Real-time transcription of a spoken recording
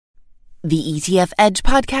The ETF Edge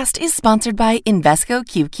podcast is sponsored by Invesco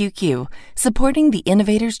QQQ, supporting the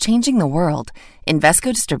innovators changing the world.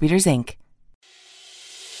 Invesco Distributors, Inc.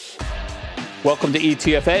 Welcome to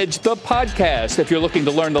ETF Edge, the podcast. If you're looking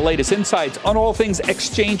to learn the latest insights on all things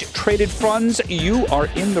exchange-traded funds, you are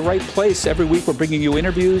in the right place. Every week we're bringing you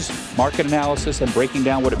interviews, market analysis, and breaking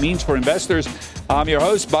down what it means for investors. I'm your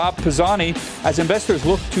host, Bob Pisani. As investors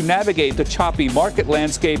look to navigate the choppy market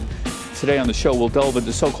landscape, today on the show, we'll delve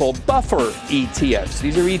into so-called buffer ETFs.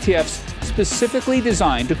 These are ETFs specifically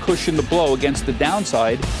designed to cushion the blow against the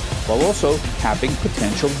downside while also capping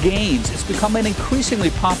potential gains. It's become an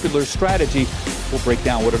increasingly popular strategy. We'll break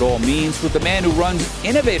down what it all means with the man who runs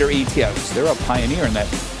Innovator ETFs. They're a pioneer in that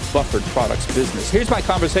buffered products business. Here's my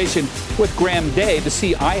conversation with Graham Day, the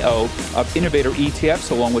CIO of Innovator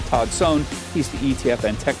ETFs, along with Todd Sohn. He's the ETF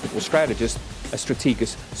and Technical Strategist at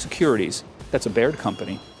Strategas Securities. That's a Baird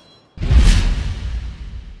company.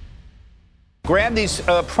 Graham, these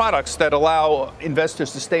products that allow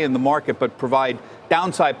investors to stay in the market but provide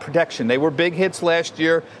downside protection. They were big hits last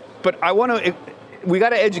year, but we got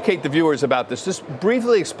to educate the viewers about this. Just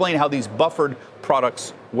briefly explain how these buffered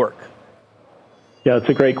products work. Yeah, it's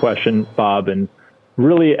a great question, Bob. And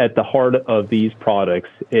really at the heart of these products,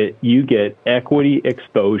 you get equity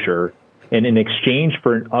exposure, and in exchange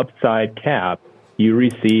for an upside cap, you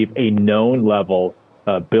receive a known level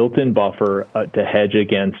built-in buffer to hedge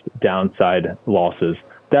against downside losses.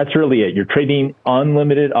 That's really it. You're trading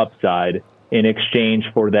unlimited upside in exchange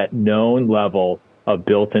for that known level of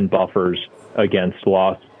built-in buffers against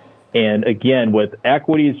loss. And again, with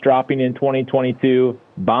equities dropping in 2022,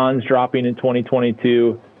 bonds dropping in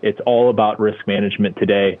 2022, it's all about risk management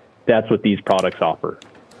today. That's what these products offer.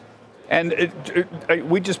 And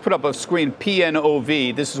we just put up a screen,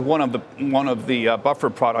 PNOV. This is one of the buffer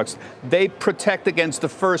products. They protect against the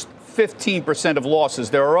first 15% of losses.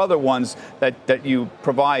 There are other ones that you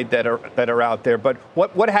provide that are out there. But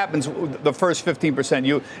what happens the first 15%?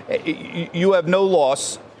 You have no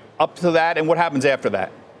loss up to that, and what happens after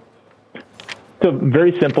that? So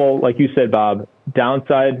very simple, like you said, Bob.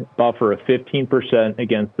 Downside buffer of 15%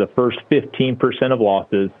 against the first 15% of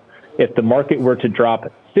losses. If the market were to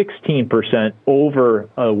drop 16% over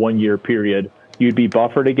a one-year period, you'd be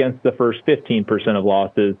buffered against the first 15% of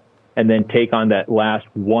losses and then take on that last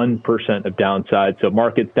 1% of downside. So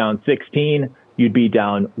market's down 16, you'd be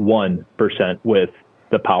down 1% with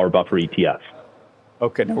the power buffer ETFs.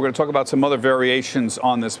 Okay, now we're going to talk about some other variations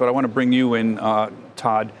on this, but I want to bring you in,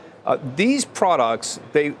 Todd. These products,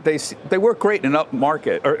 they work great in an up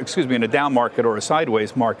market, or excuse me, in a down market or a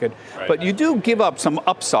sideways market, right. But you do give up some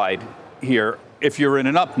upside here if you're in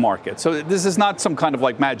an up market. So this is not some kind of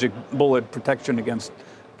like magic bullet protection against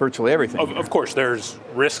virtually everything. Of course, there's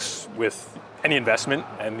risks with any investment,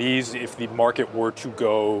 and these, if the market were to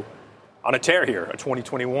go on a tear here, a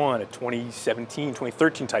 2021, a 2017,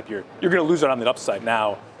 2013 type year, you're going to lose it on the upside.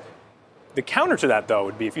 Now, the counter to that, though,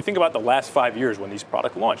 would be if you think about the last 5 years when these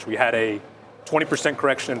products launched, we had a 20%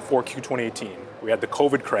 correction in 4Q 2018. We had the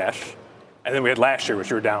COVID crash, and then we had last year, which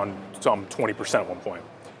we were down some 20% at one point.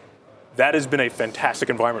 That has been a fantastic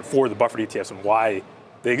environment for the buffered ETFs and why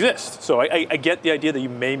they exist. So I get the idea that you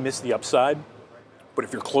may miss the upside, but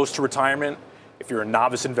if you're close to retirement, if you're a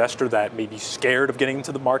novice investor that may be scared of getting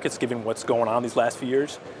into the markets given what's going on these last few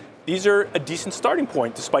years, these are a decent starting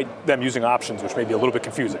point despite them using options, which may be a little bit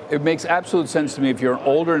confusing. It makes absolute sense to me if you're an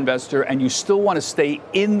older investor and you still want to stay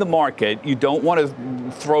in the market. You don't want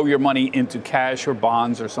to throw your money into cash or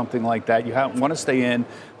bonds or something like that. You want to stay in,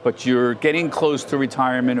 but you're getting close to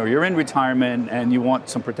retirement or you're in retirement and you want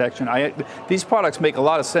some protection. These products make a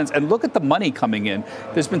lot of sense. And look at the money coming in.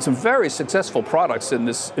 There's been some very successful products in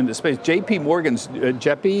this space. JP Morgan's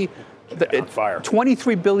JEPI,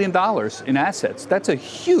 $23 billion in assets. That's a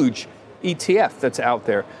huge ETF that's out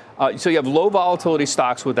there. So you have low volatility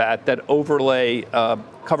stocks with that overlay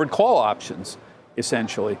covered call options,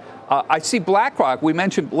 essentially. I see BlackRock. We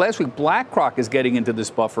mentioned last week, BlackRock is getting into this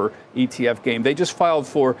buffer ETF game. They just filed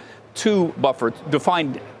for 2 buffer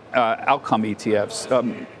defined outcome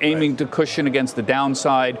ETFs, aiming to cushion against the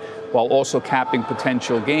downside while also capping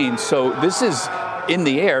potential gains. So this is in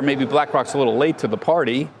the air. Maybe BlackRock's a little late to the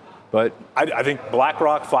party. But I think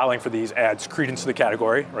BlackRock filing for these adds credence to the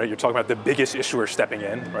category, right? You're talking about the biggest issuer stepping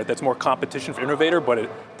in, right? That's more competition for Innovator, but it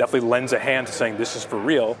definitely lends a hand to saying this is for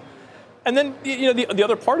real. And then, the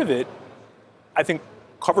other part of it, I think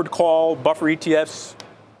covered call, buffer ETFs,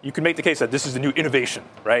 you can make the case that this is the new innovation,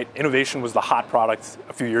 right? Innovation was the hot product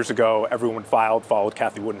a few years ago. Everyone followed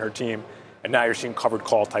Kathy Wood and her team. And now you're seeing covered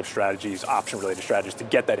call type strategies, option related strategies to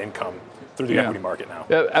get that income through the equity market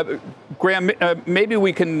now. Graham, maybe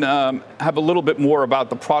we can have a little bit more about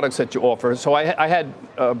the products that you offer. So I had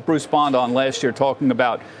Bruce Bond on last year talking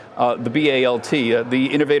about the BALT, the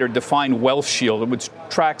Innovator Defined Wealth Shield, which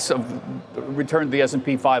tracks a return to the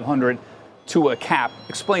S&P 500 to a cap.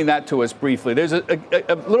 Explain that to us briefly. There's a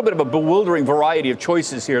little bit of a bewildering variety of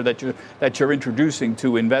choices here that you're introducing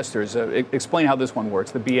to investors. Explain how this one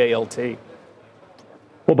works, the BALT.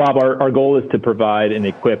 Well, Bob, our goal is to provide and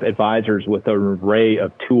equip advisors with an array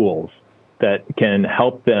of tools that can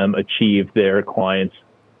help them achieve their clients'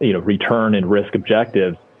 return and risk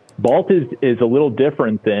objectives. BALT is a little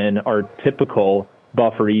different than our typical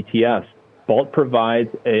buffer ETFs. BALT provides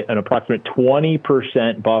an approximate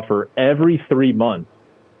 20% buffer every 3 months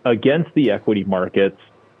against the equity markets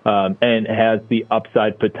and has the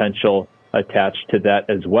upside potential attached to that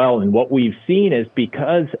as well. And what we've seen is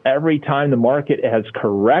because every time the market has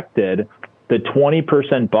corrected, the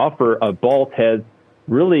 20% buffer of BALT has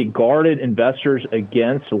really guarded investors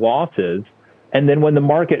against losses. And then when the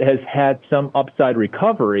market has had some upside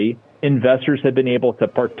recovery, investors have been able to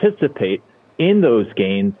participate in those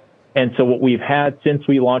gains. And so what we've had since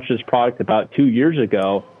we launched this product about 2 years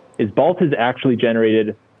ago is BALT has actually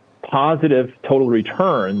generated positive total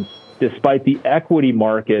returns despite the equity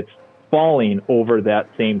markets falling over that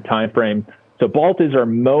same time frame. So BALT is our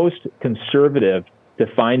most conservative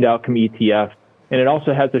defined outcome ETF, and it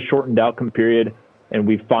also has a shortened outcome period. And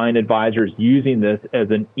we find advisors using this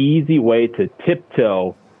as an easy way to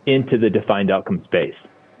tiptoe into the defined outcome space.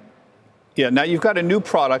 Yeah, now you've got a new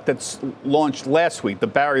product that's launched last week, the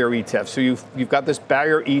Barrier ETF. So you've got this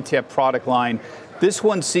Barrier ETF product line. This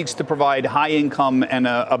one seeks to provide high income and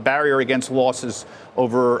a barrier against losses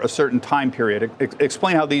over a certain time period.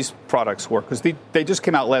 Explain how these products work, because they just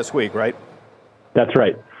came out last week, right? That's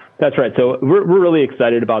right. That's right. So we're really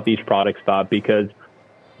excited about these products, Bob, because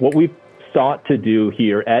what we've sought to do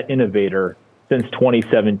here at Innovator since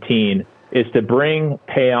 2017 is to bring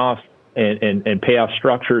payoffs and payoff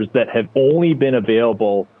structures that have only been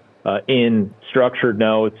available in structured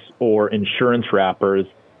notes or insurance wrappers.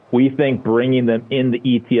 We think bringing them in the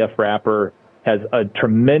ETF wrapper has a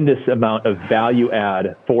tremendous amount of value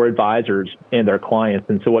add for advisors and their clients.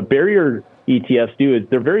 And so what barrier ETFs do is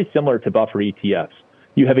they're very similar to buffer ETFs.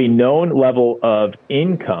 You have a known level of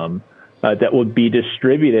income that would be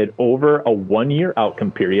distributed over a 1-year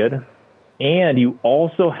outcome period. And you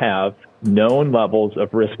also have known levels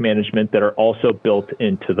of risk management that are also built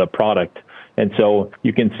into the product. And so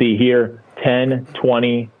you can see here 10,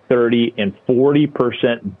 20, 30, and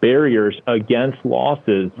 40% barriers against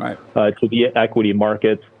losses to the equity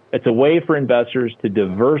markets. It's a way for investors to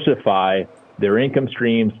diversify their income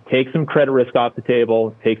streams, take some credit risk off the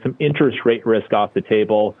table, take some interest rate risk off the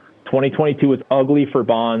table. 2022 was ugly for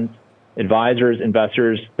bonds. Advisors,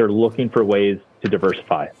 investors, they're looking for ways to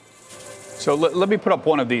diversify. So let me put up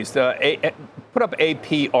one of these. Put up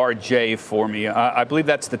APRJ for me. I believe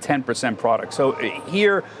that's the 10% product. So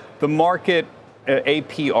here, the market,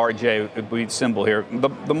 APRJ would be symbol here.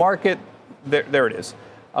 The market, there it is.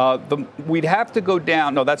 We'd have to go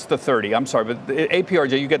down. No, that's the 30. I'm sorry, but the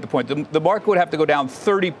APRJ, you get the point. The market would have to go down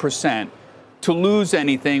 30% to lose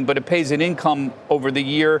anything, but it pays an income over the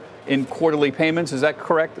year in quarterly payments. Is that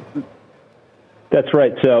correct? That's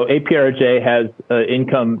right. So APRJ has an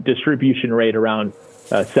income distribution rate around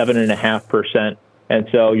 7.5%. And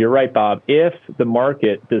so you're right, Bob. If the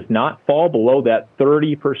market does not fall below that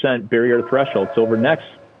 30% barrier threshold, so over the next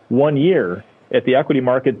 1 year, if the equity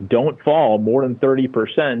markets don't fall more than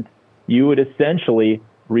 30%, you would essentially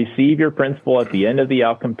receive your principal at the end of the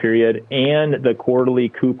outcome period and the quarterly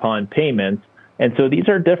coupon payments. And so these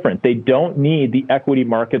are different. They don't need the equity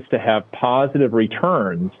markets to have positive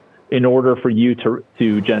returns in order for you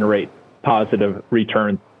to generate positive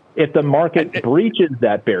returns. If the market breaches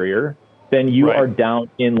that barrier, then you are down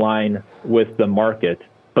in line with the market.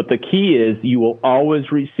 But the key is you will always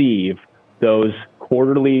receive those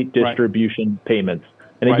quarterly distribution payments.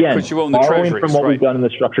 And again, borrowing from what we've done in the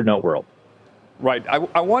structured note world. Right.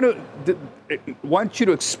 I want you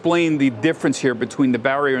to explain the difference here between the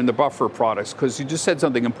barrier and the buffer products, because you just said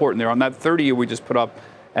something important there. On that 30-year we just put up,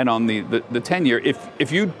 and on the 10-year,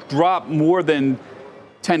 if you drop more than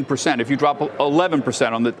 10%, if you drop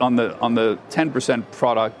 11% on the 10%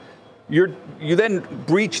 product, you then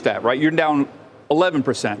breach that, right? You're down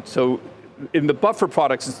 11%. So in the buffer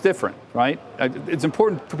products, it's different, right? It's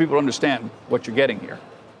important for people to understand what you're getting here.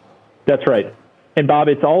 That's right. And Bob,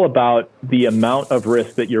 it's all about the amount of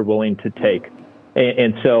risk that you're willing to take.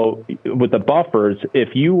 And so with the buffers,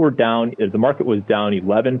 if the market was down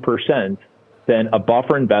 11%, then a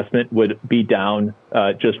buffer investment would be down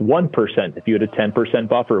just 1% if you had a 10%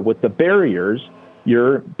 buffer. With the barriers,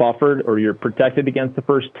 you're buffered or you're protected against the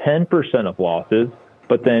first 10% of losses.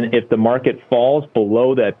 But then if the market falls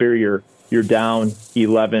below that barrier, you're down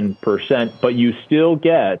 11%, but you still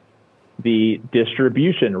get the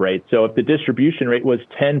distribution rate. So if the distribution rate was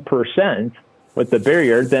 10% with the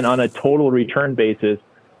barrier, then on a total return basis,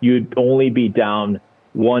 you'd only be down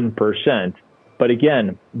 1%. But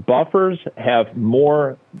again, buffers have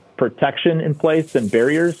more protection in place than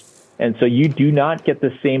barriers. And so you do not get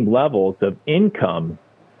the same levels of income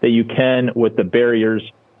that you can with the barriers.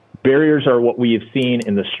 Barriers are what we have seen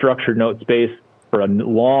in the structured note space for a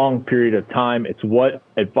long period of time. It's what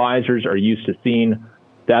advisors are used to seeing.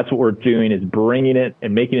 That's what we're doing, is bringing it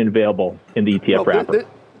and making it available in the ETF wrapper.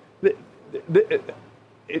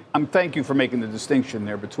 Thank you for making the distinction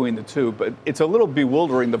there between the two, but it's a little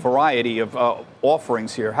bewildering, the variety of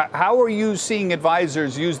offerings here. How are you seeing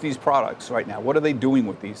advisors use these products right now? What are they doing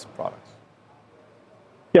with these products?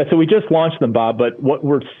 Yeah, so we just launched them, Bob, but what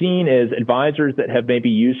we're seeing is advisors that have maybe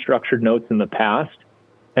used structured notes in the past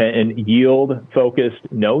and yield-focused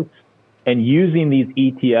notes and using these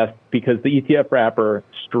ETFs because the ETF wrapper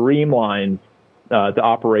streamlines the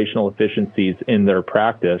operational efficiencies in their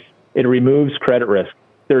practice. It removes credit risk.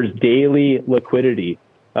 There's daily liquidity.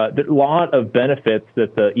 There's a lot of benefits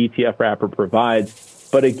that the ETF wrapper provides.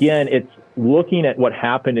 But again, it's looking at what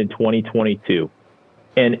happened in 2022.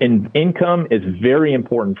 And income is very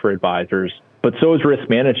important for advisors, but so is risk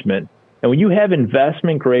management. And when you have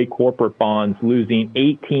investment-grade corporate bonds losing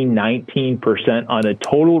 18, 19% on a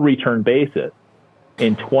total return basis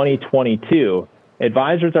in 2022,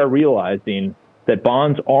 advisors are realizing that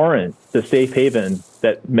bonds aren't the safe haven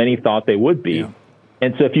that many thought they would be. Yeah.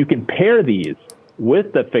 And so if you can pair these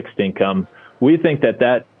with the fixed income, we think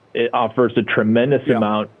that it offers a tremendous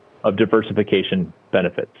amount of diversification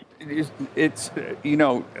benefits.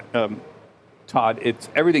 Todd, it's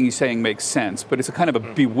everything you're saying makes sense, but it's a kind of a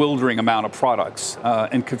bewildering amount of products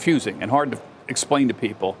and confusing and hard to explain to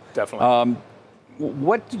people. Definitely.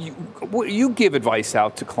 What do you give advice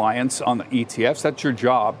out to clients on the ETFs? That's your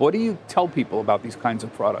job. What do you tell people about these kinds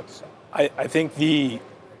of products? I think the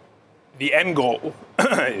end goal,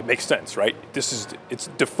 it makes sense, right? It's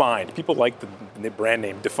defined. People like the brand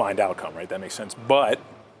name defined outcome, right? That makes sense. But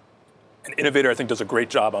an innovator, I think, does a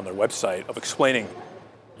great job on their website of explaining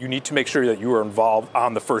you need to make sure that you are involved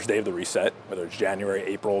on the first day of the reset, whether it's January,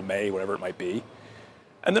 April, May, whatever it might be.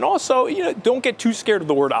 And then also, don't get too scared of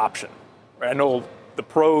the word option. Right? I know the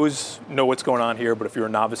pros know what's going on here, but if you're a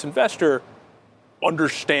novice investor,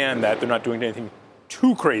 understand that they're not doing anything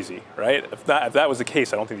too crazy, right? If that was the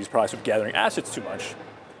case, I don't think these products would be gathering assets too much.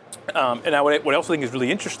 And what I also think is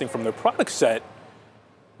really interesting from their product set,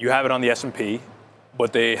 you have it on the S&P,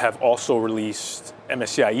 but they have also released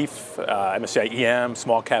MSCI MSCI EM,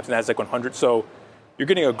 small caps, NASDAQ 100. So you're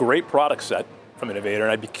getting a great product set from Innovator,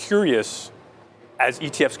 and I'd be curious, as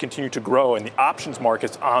ETFs continue to grow and the options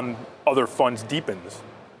markets on other funds deepens,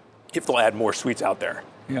 if they'll add more suites out there.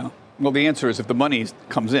 Yeah. Well, the answer is if the money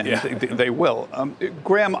comes in, they will.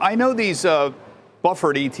 Graham, I know these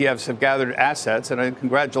buffered ETFs have gathered assets, and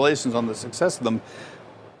congratulations on the success of them,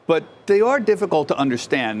 but they are difficult to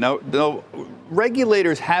understand. Now,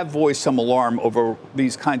 regulators have voiced some alarm over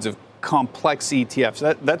these kinds of complex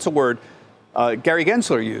ETFs. That's a word Gary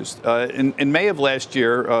Gensler used. In May of last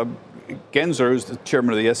year, Gensler, who's the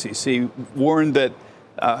chairman of the SEC, warned that,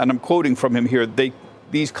 and I'm quoting from him here,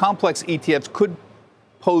 these complex ETFs could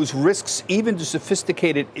pose risks even to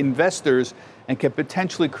sophisticated investors and can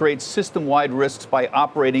potentially create system-wide risks by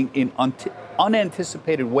operating in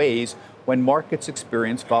unanticipated ways when markets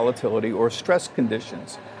experience volatility or stress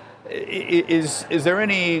conditions. Is there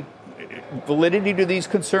any validity to these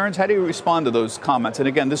concerns? How do you respond to those comments? And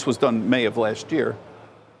again, this was done May of last year.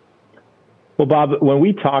 Well, Bob, when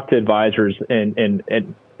we talk to advisors and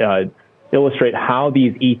illustrate how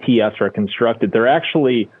these ETFs are constructed, they're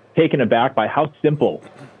actually taken aback by how simple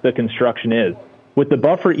the construction is. With the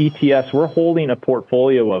buffer ETFs, we're holding a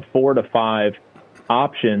portfolio of 4 to 5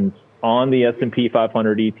 options on the S&P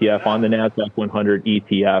 500 ETF, on the NASDAQ 100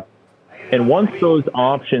 ETF. And once those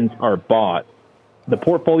options are bought, the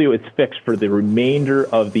portfolio is fixed for the remainder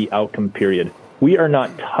of the outcome period. We are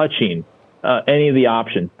not touching any of the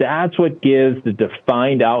options. That's what gives the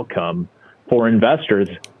defined outcome for investors.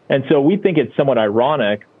 And so we think it's somewhat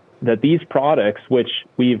ironic that these products, which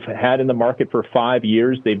we've had in the market for 5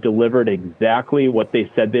 years, they've delivered exactly what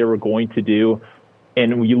they said they were going to do.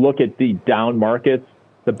 And when you look at the down markets,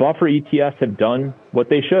 the buffer ETFs have done what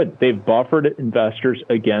they should. They've buffered investors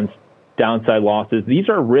against downside losses. These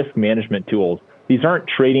are risk management tools. These aren't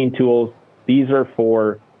trading tools. These are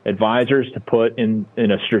for advisors to put in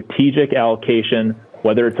a strategic allocation,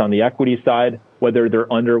 whether it's on the equity side, whether they're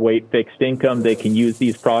underweight fixed income, they can use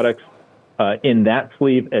these products in that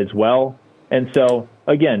sleeve as well. And so,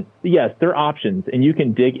 again, yes, they're options, and you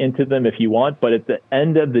can dig into them if you want, but at the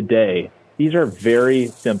end of the day, these are very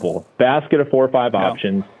simple. Basket of 4 or 5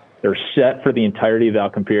 options. They're set for the entirety of the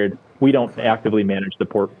outcome period. We don't actively manage the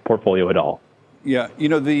portfolio at all. Yeah,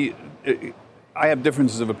 I have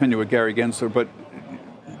differences of opinion with Gary Gensler, but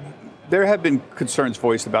there have been concerns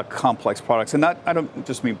voiced about complex products, and I don't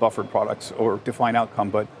just mean buffered products or defined outcome,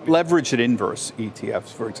 but leveraged and inverse ETFs,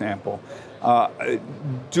 for example.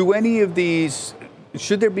 Do any of these,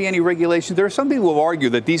 should there be any regulation? There are some people who argue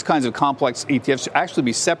that these kinds of complex ETFs should actually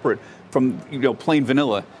be separate from plain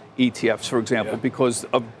vanilla ETFs, for example, because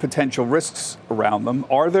of potential risks around them.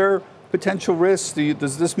 Are there potential risks?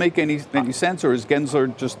 Does this make any sense, or is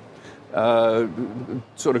Gensler just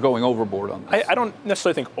sort of going overboard on this? I don't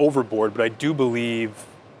necessarily think overboard, but I do believe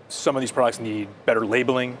some of these products need better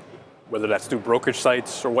labeling, whether that's through brokerage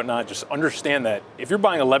sites or whatnot. Just understand that if you're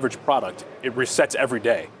buying a leveraged product, it resets every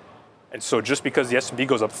day. And so just because the S&P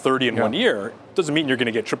goes up 30 in 1 year doesn't mean you're going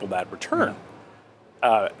to get triple that return.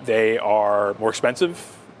 They are more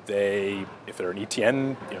expensive. If they're an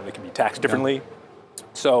ETN, they can be taxed differently.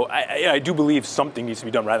 So I do believe something needs to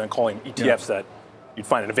be done rather than calling ETFs that you'd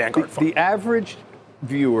find in a Vanguard fund. The average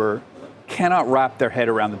viewer cannot wrap their head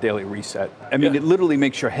around the daily reset. I mean, it literally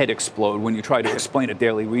makes your head explode when you try to explain a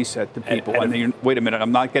daily reset to people. And then wait a minute,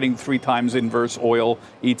 I'm not getting 3 times inverse oil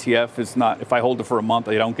ETF. It's not, if I hold it for a month,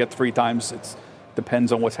 I don't get 3 times. It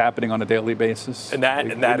depends on what's happening on a daily basis. And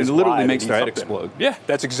that is literally makes their head explode. Yeah,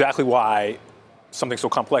 that's exactly why something so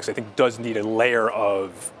complex, I think, does need a layer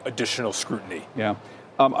of additional scrutiny. Yeah.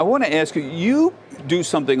 I want to ask you, you do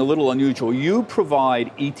something a little unusual. You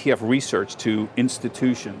provide ETF research to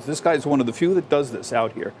institutions. This guy is one of the few that does this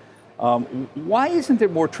out here. Why isn't there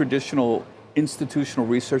more traditional institutional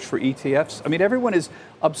research for ETFs? I mean, everyone is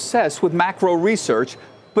obsessed with macro research,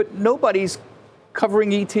 but nobody's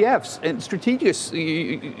covering ETFs. And Strategas,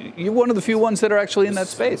 you're one of the few ones that are actually in that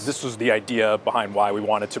space. This was the idea behind why we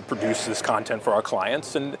wanted to produce this content for our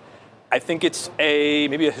clients. And I think it's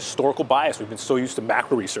maybe a historical bias. We've been so used to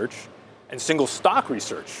macro research and single stock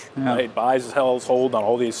research, right? Buys, sells, hold on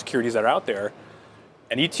all these securities that are out there.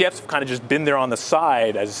 And ETFs have kind of just been there on the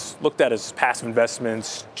side, looked at as passive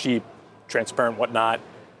investments, cheap, transparent, whatnot.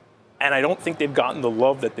 And I don't think they've gotten the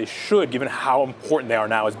love that they should, given how important they are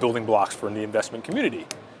now as building blocks for the investment community.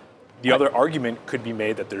 The other argument could be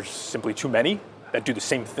made that there's simply too many that do the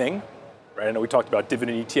same thing. Right? I know we talked about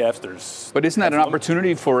dividend ETFs. But isn't that an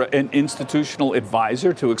opportunity for an institutional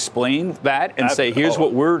advisor to explain that and say, here's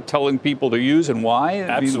what we're telling people to use and why?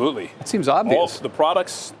 Absolutely. It seems obvious. The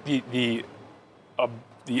products, the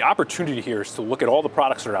opportunity here is to look at all the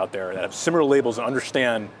products that are out there that have similar labels and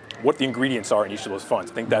understand what the ingredients are in each of those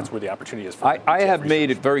funds. I think that's where the opportunity is for I have made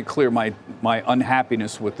it very clear my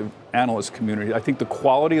unhappiness with the analyst community. I think the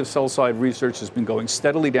quality of sell-side research has been going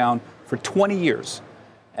steadily down for 20 years.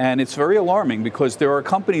 And it's very alarming because there are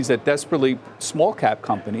companies that small cap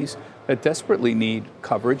companies that desperately need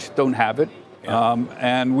coverage, don't have it,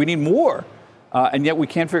 and we need more. And yet we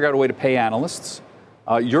can't figure out a way to pay analysts.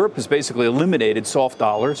 Europe has basically eliminated soft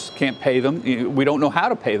dollars, can't pay them. We don't know how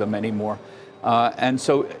to pay them anymore. And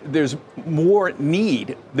so there's more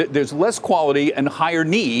need. There's less quality and higher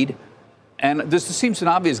need. And there seems an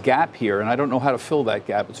obvious gap here, and I don't know how to fill that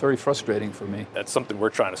gap. It's very frustrating for me. That's something we're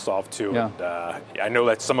trying to solve, too. Yeah. And, I know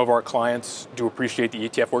that some of our clients do appreciate the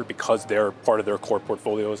ETF work because they're part of their core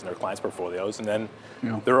portfolios and their clients' portfolios. And then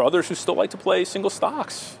there are others who still like to play single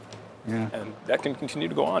stocks. Yeah. And that can continue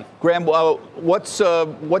to go on. Graham, what's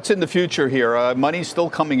in the future here? Money's still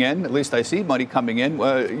coming in. At least I see money coming in.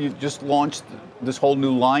 You just launched this whole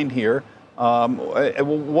new line here.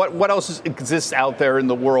 What else exists out there in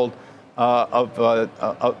the world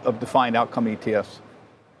of defined outcome ETFs?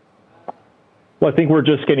 Well, I think we're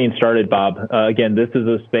just getting started, Bob. Again, this is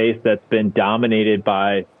a space that's been dominated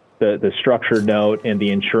by the structured note and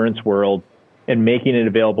the insurance world, and making it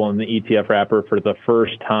available in the ETF wrapper for the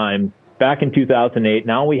first time back in 2008.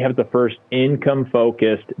 Now we have the first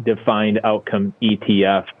income-focused defined outcome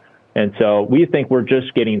ETF. And so we think we're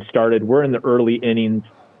just getting started. We're in the early innings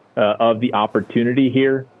of the opportunity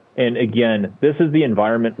here. And again, this is the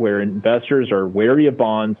environment where investors are wary of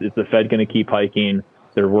bonds. Is the Fed going to keep hiking?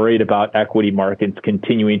 They're worried about equity markets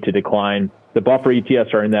continuing to decline. The buffer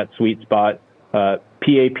ETFs are in that sweet spot.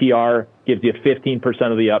 PAPR gives you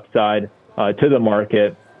 15% of the upside to the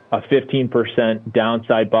market, a 15%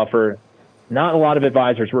 downside buffer. not a lot of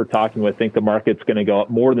advisors we're talking with think the market's going to go up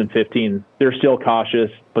more than 15. They're still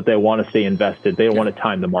cautious, but they want to stay invested. They don't want to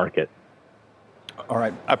time the market. All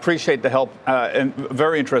right. I appreciate the help and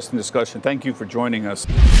very interesting discussion. Thank you for joining us.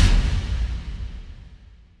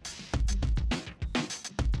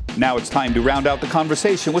 Now it's time to round out the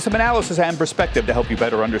conversation with some analysis and perspective to help you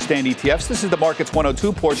better understand ETFs. This is the Markets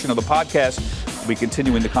 102 portion of the podcast. We'll be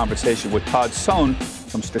continuing the conversation with Todd Sohn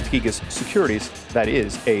from Strategas Securities. That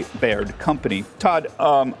is a Baird company. Todd,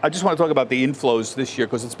 I just want to talk about the inflows this year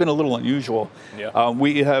because it's been a little unusual. Yeah.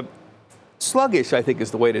 We have sluggish, I think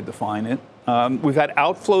is the way to define it. We've had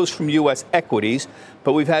outflows from U.S. equities,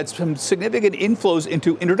 but we've had some significant inflows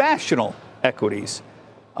into international equities.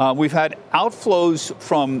 We've had outflows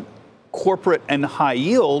from corporate and high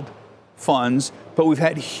yield funds, but we've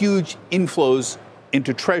had huge inflows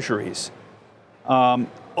into treasuries.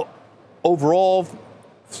 Overall,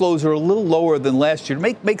 flows are a little lower than last year.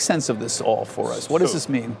 Make sense of this all for us. What does this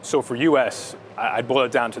mean? So for U.S., I'd boil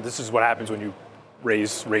it down to this is what happens when you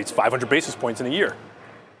raise rates 500 basis points in a year.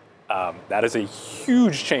 That is a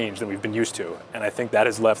huge change than we've been used to. And I think that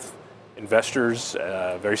has left investors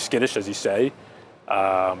very skittish, as you say,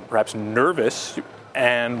 perhaps nervous.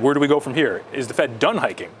 And where do we go from here? Is the Fed done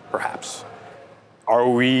hiking, perhaps? Are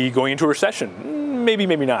we going into a recession? Maybe,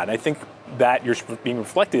 maybe not. And I think that you're being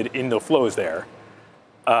reflected in the flows there.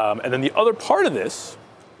 And then the other part of this,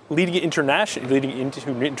 leading into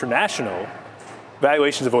international,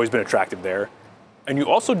 valuations have always been attractive there. And you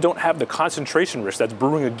also don't have the concentration risk that's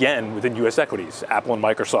brewing again within U.S. equities. Apple and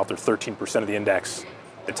Microsoft are 13% of the index.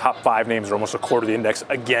 The top 5 names are almost a quarter of the index,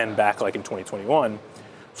 again, back like in 2021.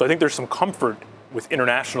 So I think there's some comfort with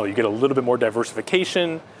international. You get a little bit more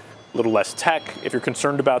diversification, a little less tech if you're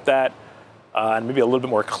concerned about that, and maybe a little bit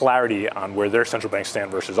more clarity on where their central banks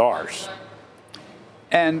stand versus ours.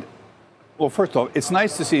 And, well, first of all, it's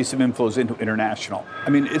nice to see some inflows into international.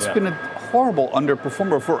 I mean, it's been a horrible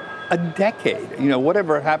underperformer for a decade. You know,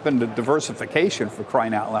 whatever happened to diversification, for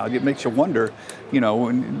crying out loud? It makes you wonder, you know,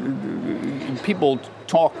 when people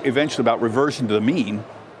talk eventually about reversion to the mean.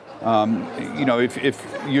 You know, if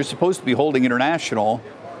you're supposed to be holding international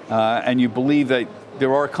and you believe that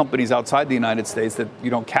there are companies outside the United States that you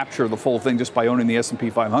don't capture the full thing just by owning the S&P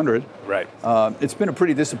 500. Right. It's been a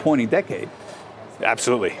pretty disappointing decade.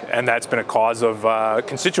 Absolutely. And that's been a cause of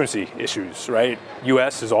constituency issues, right?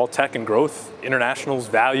 U.S. is all tech and growth. International's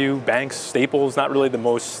value, banks, staples, not really the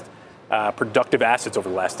most productive assets over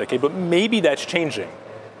the last decade, but maybe that's changing.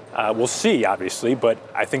 We'll see, obviously, but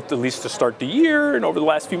I think at least to start the year and over the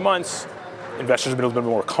last few months, investors have been a little bit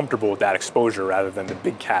more comfortable with that exposure rather than the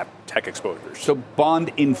big cap tech exposures. So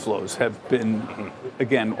bond inflows have been,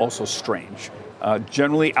 again, also strange.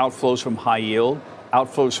 Generally outflows from high yield,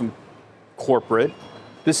 outflows from corporate.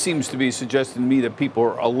 This seems to be suggesting to me that people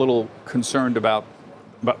are a little concerned about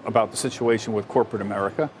the situation with corporate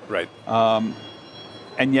America. Right.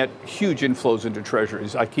 And yet huge inflows into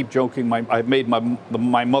treasuries. I keep joking. I've made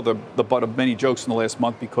my mother the butt of many jokes in the last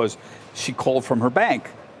month because she called from her bank,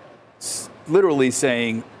 literally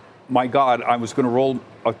saying, my God, I was going to roll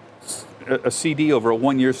a CD over a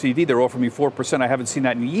 1-year CD. They're offering me 4%. I haven't seen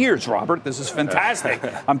that in years, Robert. This is fantastic.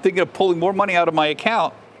 I'm thinking of pulling more money out of my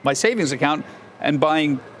account, my savings account, and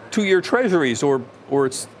buying 2-year treasuries or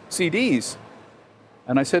CDs.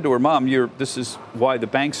 And I said to her, Mom, this is why the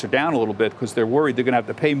banks are down a little bit, because they're worried they're going to have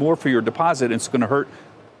to pay more for your deposit and it's going to hurt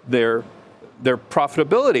their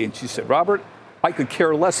profitability. And she said, Robert, I could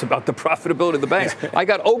care less about the profitability of the banks. I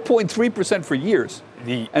got 0.3% for years.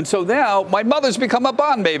 And so now my mother's become a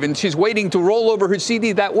bond maven. She's waiting to roll over her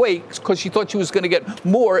CD that week because she thought she was going to get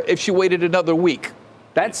more if she waited another week.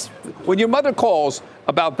 That's when your mother calls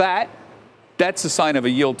about that, that's a sign of a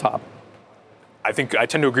yield top. I think I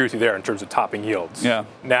tend to agree with you there in terms of topping yields. Yeah.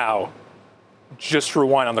 Now, just to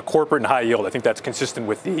rewind on the corporate and high yield, I think that's consistent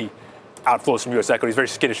with the outflows from U.S. equities, very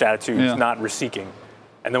skittish attitudes, not risk-seeking.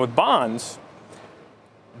 And then with bonds,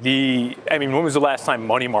 when was the last time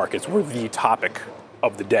money markets were the topic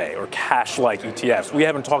of the day, or cash-like ETFs? We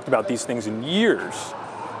haven't talked about these things in years,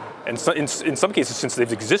 and so, in some cases since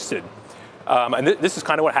they've existed. And this is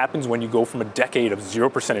kind of what happens when you go from a decade of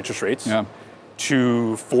 0% interest rates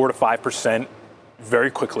to 4 to 5%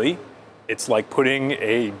 very quickly. It's like putting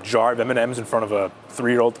a jar of M&Ms in front of a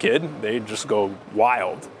 3-year-old kid. They just go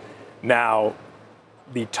wild. Now,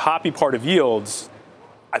 the toppy part of yields,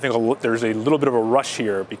 I think there's a little bit of a rush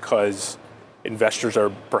here because investors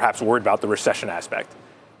are perhaps worried about the recession aspect.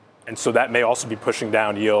 And so that may also be pushing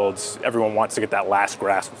down yields. Everyone wants to get that last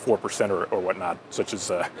grasp of 4% or whatnot, such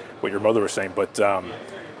as what your mother was saying. But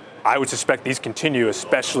I would suspect these continue,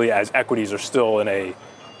 especially as equities are still in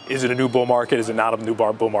is it a new bull market? Is it not a new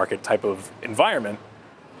bull market type of environment?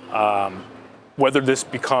 Whether this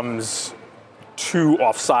becomes two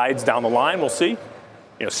offsides down the line, we'll see.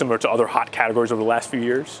 Similar to other hot categories over the last few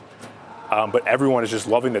years. But everyone is just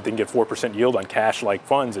loving that they can get 4% yield on cash-like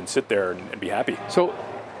funds and sit there and be happy. So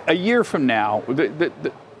a year from now, the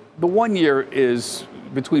 1 year is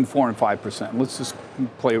between 4 and 5%. Let's just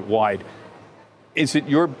play it wide. Is it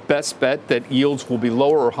your best bet that yields will be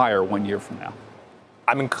lower or higher 1 year from now?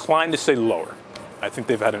 I'm inclined to say lower. I think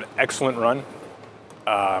they've had an excellent run,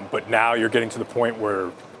 but now you're getting to the point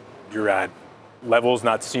where you're at levels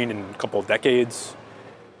not seen in a couple of decades.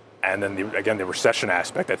 And then, the recession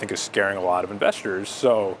aspect, I think, is scaring a lot of investors.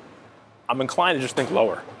 So I'm inclined to just think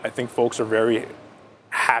lower. I think folks are very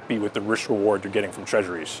happy with the risk reward you're getting from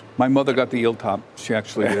treasuries. My mother got the yield top. She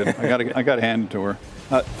actually did. I got to hand it to her.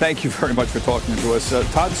 Thank you very much for talking to us.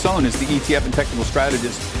 Todd Sohn is the ETF and Technical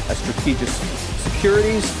Strategist at Strategas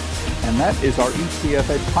Securities. And that is our ETF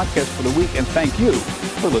Edge podcast for the week. And thank you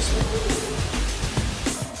for listening.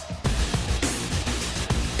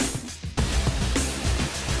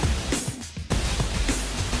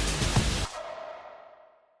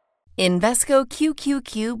 Invesco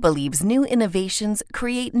QQQ believes new innovations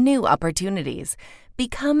create new opportunities.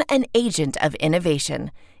 Become an agent of innovation.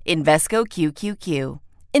 Invesco QQQ.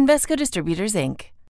 Invesco Distributors, Inc.